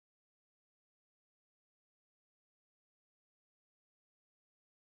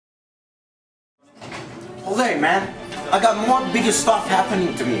Jose, man, I got more bigger stuff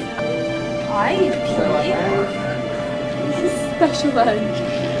happening to me. Special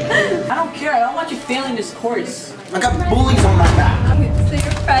ed. I don't care. I don't want you failing this course. I got bullies on my back. So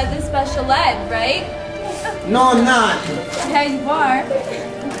you're Fred the special ed, right? No, I'm not. Yeah, you are.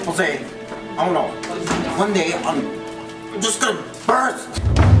 Jose, I don't know. One day, I'm just gonna burst.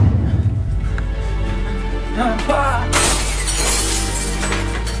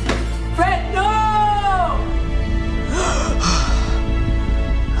 Fred, no!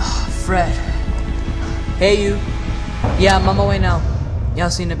 Fred. Hey, you. Yeah, I'm on my way now. Yeah,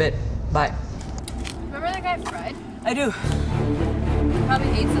 I'll see you in a bit. Bye. Remember that guy Fred? I do. He probably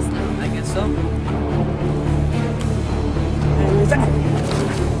hates us now. I guess so.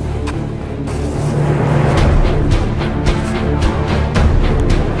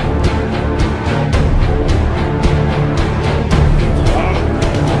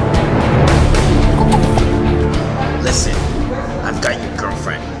 Listen, I've got your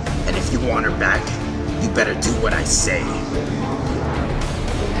girlfriend, and if you want her back, you better do what I say.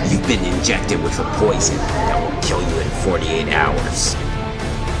 You've been injected with a poison that will kill you in 48 hours.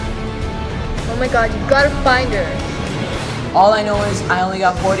 Oh my god, you gotta find her. All I know is I only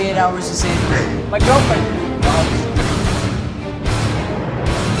got 48 hours to save her. My girlfriend.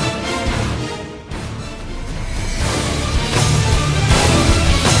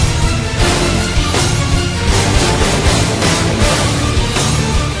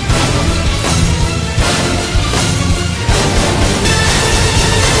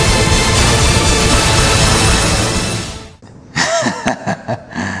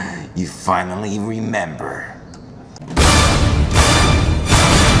 You finally remember.